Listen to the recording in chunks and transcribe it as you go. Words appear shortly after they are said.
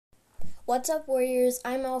What's up, Warriors?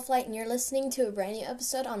 I'm Elflight, and you're listening to a brand new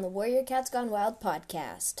episode on the Warrior Cats Gone Wild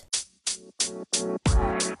podcast.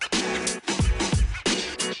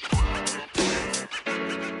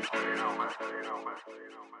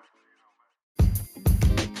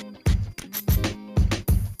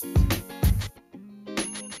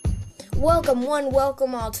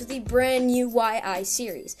 Welcome all to the brand new YI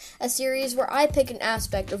series, a series where I pick an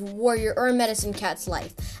aspect of a warrior or a medicine cat's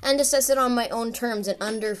life and assess it on my own terms in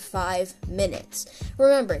under 5 minutes.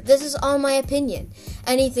 Remember, this is all my opinion.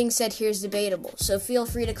 Anything said here is debatable, so feel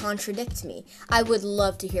free to contradict me. I would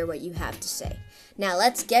love to hear what you have to say. Now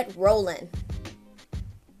let's get rolling.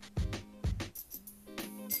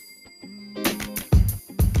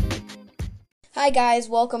 Hi guys,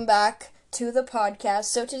 welcome back to the podcast.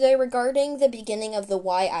 So today, regarding the beginning of the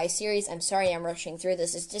YI series, I'm sorry I'm rushing through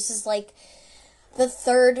this. This is like the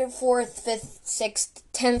 3rd, 4th, 5th, 6th,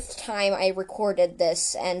 10th time I recorded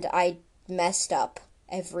this, and I messed up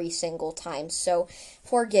every single time. So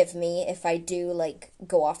forgive me if I do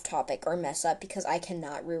go off topic or mess up, because I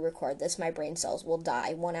cannot re-record this. My brain cells will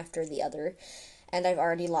die one after the other, and I've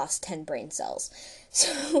already lost 10 brain cells.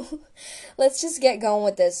 So let's just get going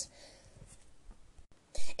with this.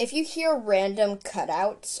 If you hear random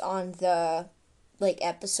cutouts on the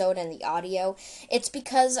episode and the audio, it's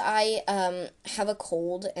because I have a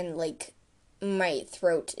cold and my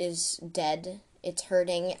throat is dead. It's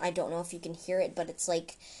hurting. I don't know if you can hear it, but it's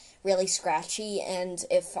really scratchy, and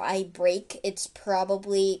if I break, it's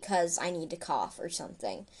probably because I need to cough or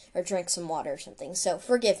something, or drink some water or something, so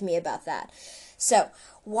forgive me about that. So,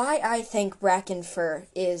 why I think Bracken Fur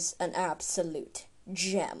is an absolute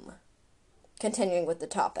gem. Continuing with the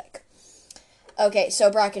topic. Okay,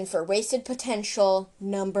 so Bracken Fur, wasted potential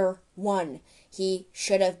number 1. He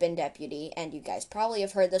should have been deputy, and you guys probably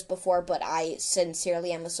have heard this before, but I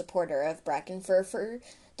sincerely am a supporter of Bracken Fur for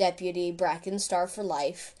deputy, Bracken Star for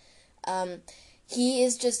life. He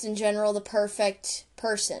is just in general the perfect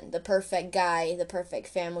person, the perfect guy, the perfect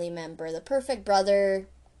family member, the perfect brother,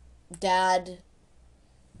 dad,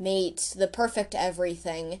 mate, the perfect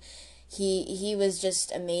everything. He was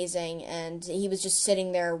just amazing, and he was just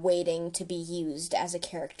sitting there waiting to be used as a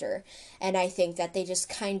character. And I think that they just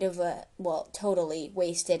kind of, totally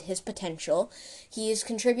wasted his potential. He has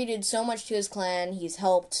contributed so much to his clan. He's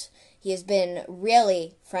helped. He has been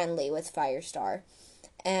really friendly with Firestar.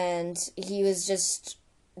 And he was just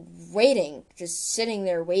waiting, just sitting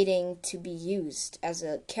there waiting to be used as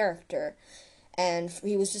a character. And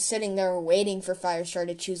he was just sitting there waiting for Firestar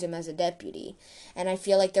to choose him as a deputy. And I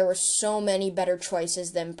feel like there were so many better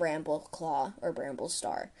choices than Brambleclaw or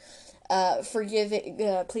Bramblestar.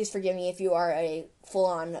 Please forgive me if you are a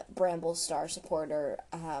full-on Bramblestar supporter.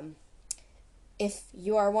 If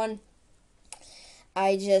you are one,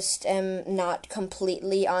 I just am not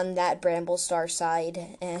completely on that Bramblestar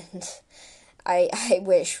side, and I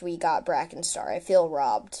wish we got Brackenstar. I feel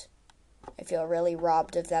robbed. I feel really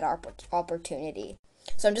robbed of that opportunity.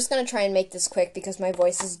 So I'm just going to try and make this quick because my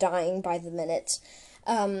voice is dying by the minute.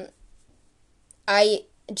 I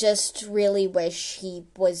just really wish he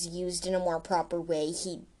was used in a more proper way.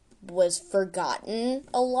 He was forgotten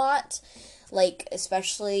a lot.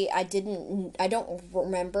 Especially, I don't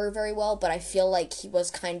remember very well, but I feel like he was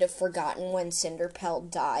kind of forgotten when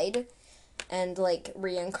Cinderpelt died and,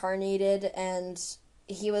 reincarnated, and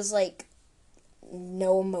he was,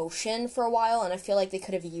 no emotion for a while, and I feel like they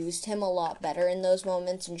could have used him a lot better in those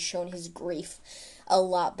moments and shown his grief a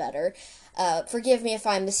lot better. Forgive me if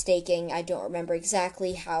I'm mistaken. I don't remember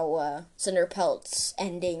exactly how Cinderpelt's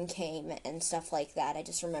ending came and stuff like that. I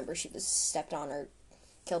just remember she was stepped on or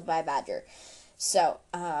killed by a badger. So,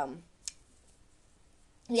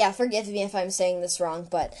 yeah, forgive me if I'm saying this wrong,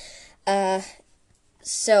 but,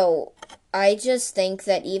 so, I just think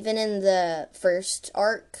that even in the first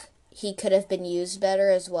arc, he could have been used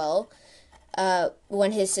better as well.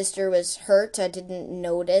 When his sister was hurt, I didn't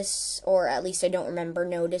notice, or at least I don't remember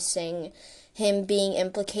noticing him being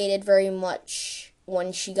implicated very much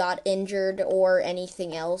when she got injured or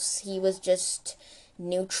anything else. He was just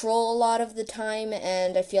neutral a lot of the time,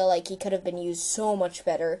 and I feel like he could have been used so much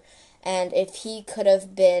better. And if he could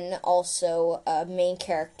have been also a main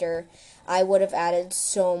character, I would have added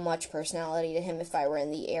so much personality to him if I were in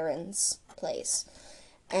the Aaron's place.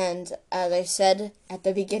 And as I said at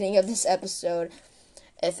the beginning of this episode,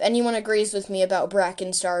 if anyone agrees with me about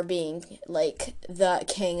Brackenstar being, the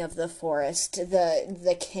king of the forest,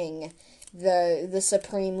 the king, the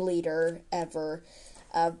supreme leader ever,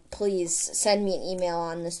 please send me an email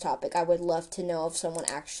on this topic. I would love to know if someone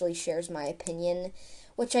actually shares my opinion,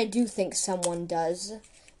 which I do think someone does,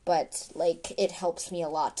 but, it helps me a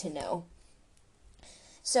lot to know.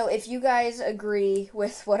 So if you guys agree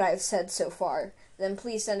with what I've said so far, then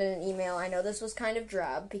please send in an email. I know this was kind of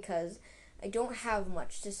drab because I don't have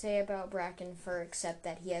much to say about Brackenfur except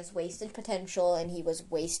that he has wasted potential and he was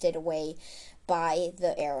wasted away by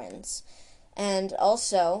the errands. And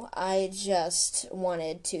also, I just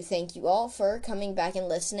wanted to thank you all for coming back and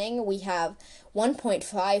listening. We have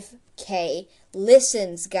 1.5k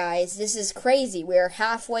listens, guys. This is crazy. We're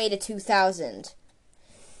halfway to 2,000.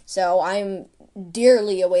 So I'm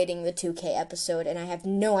dearly awaiting the 2K episode, and I have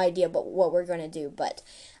no idea what we're going to do, but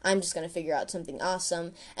I'm just going to figure out something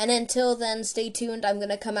awesome. And until then, stay tuned. I'm going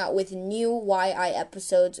to come out with new YI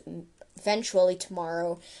episodes eventually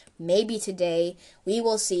tomorrow, maybe today. We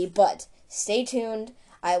will see, but stay tuned.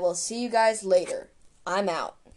 I will see you guys later. I'm out.